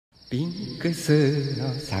Hey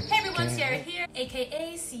everyone, Sierra here,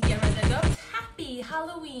 aka Sierra the Goat. Happy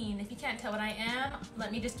Halloween! If you can't tell what I am, let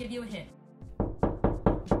me just give you a hint.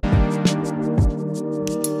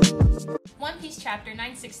 One Piece chapter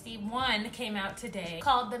 961 came out today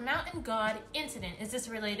called The Mountain God Incident. Is this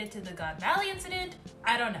related to the God Valley incident?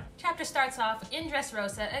 I don't know. Chapter starts off in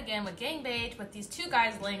Dressrosa again with gangbang with these two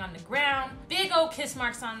guys laying on the ground, big old kiss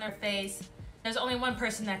marks on their face. There's only one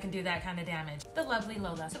person that can do that kind of damage. The lovely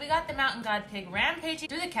Lola. So we got the mountain god pig rampaging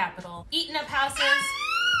through the capital, eating up houses,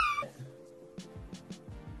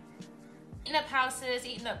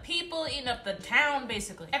 eating up people, eating up the town,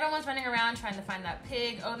 basically. Everyone's running around trying to find that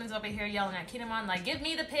pig. Oden's over here yelling at Kinemon like, give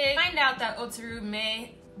me the pig. Find out that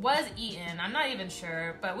Otsuru was eaten. I'm not even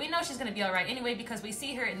sure, but we know she's gonna be all right anyway because we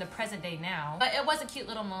see her in the present day now. But it was a cute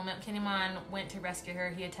little moment. Kinemon went to rescue her.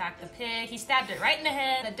 He attacked the pig. He stabbed it right in the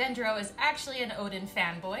head. The Dendro is actually an Oden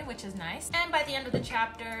fanboy, which is nice. And by the end of the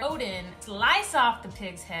chapter, Oden slices off the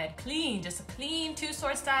pig's head clean, just a clean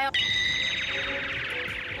two-sword style.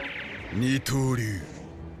 Nitoryu.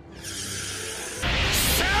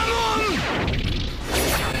 Salmon!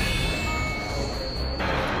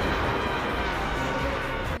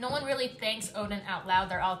 No one really thanks Oden out loud.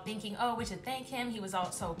 They're all thinking, oh, we should thank him. He was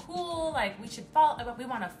all so cool. Like, we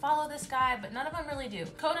want to follow this guy, but none of them really do.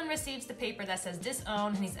 Oden receives the paper that says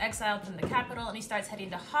disowned, and he's exiled from the capital, and he starts heading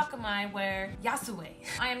to Hakamai, where Yasue.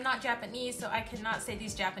 I am not Japanese, so I cannot say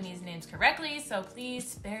these Japanese names correctly, so please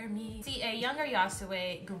spare me. See a younger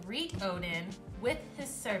Yasue greet Oden with his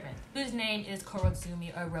servant, whose name is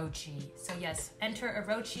Korotsumi Orochi. So yes, enter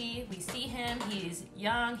Orochi. We see him. He's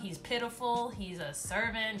young, he's pitiful, he's a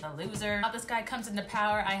servant, a loser. How this guy comes into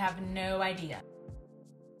power, I have no idea.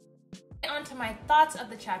 On to my thoughts of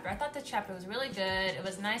the chapter. I thought the chapter was really good. It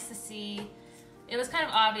was nice to see. It was kind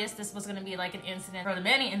of obvious this was gonna be like an incident, or the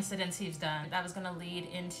many incidents he's done, that was gonna lead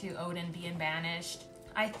into Oden being banished.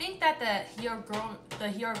 I think that the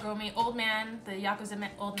Hyorogome old man, the Yakuza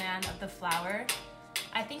old man of the flower,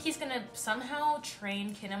 I think he's gonna somehow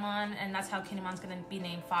train Kinemon, and that's how Kinemon's gonna be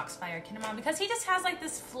named Foxfire Kinemon, because he just has like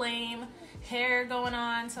this flame hair going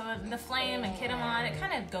on. So the flame and Kinemon, it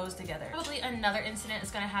kind of goes together. Probably another incident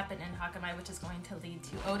is gonna happen in Hakamai, which is going to lead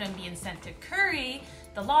to Oden being sent to Kuri,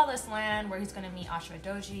 the lawless land, where he's gonna meet Ashura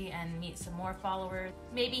Doji and meet some more followers.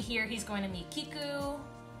 Maybe here he's going to meet Kiku.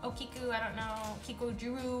 Kiku, I don't know, Kiko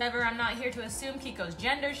Juru, whatever. I'm not here to assume Kiko's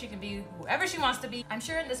gender. She can be whoever she wants to be. I'm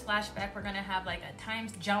sure in this flashback we're gonna have like a time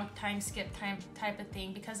jump, time skip, type of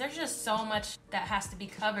thing, because there's just so much that has to be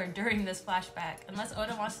covered during this flashback. Unless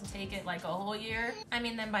Oda wants to take it like a whole year, I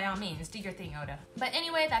mean, then by all means, do your thing, Oda. But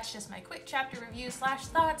anyway, that's just my quick chapter review slash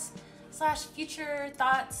thoughts slash future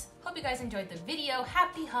thoughts. Hope you guys enjoyed the video.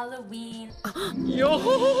 Happy Halloween.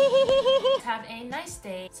 Have a nice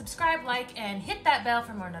day. Subscribe, like, and hit that bell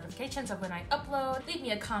for more notifications of when I upload. Leave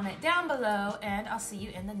me a comment down below, and I'll see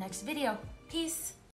you in the next video. Peace.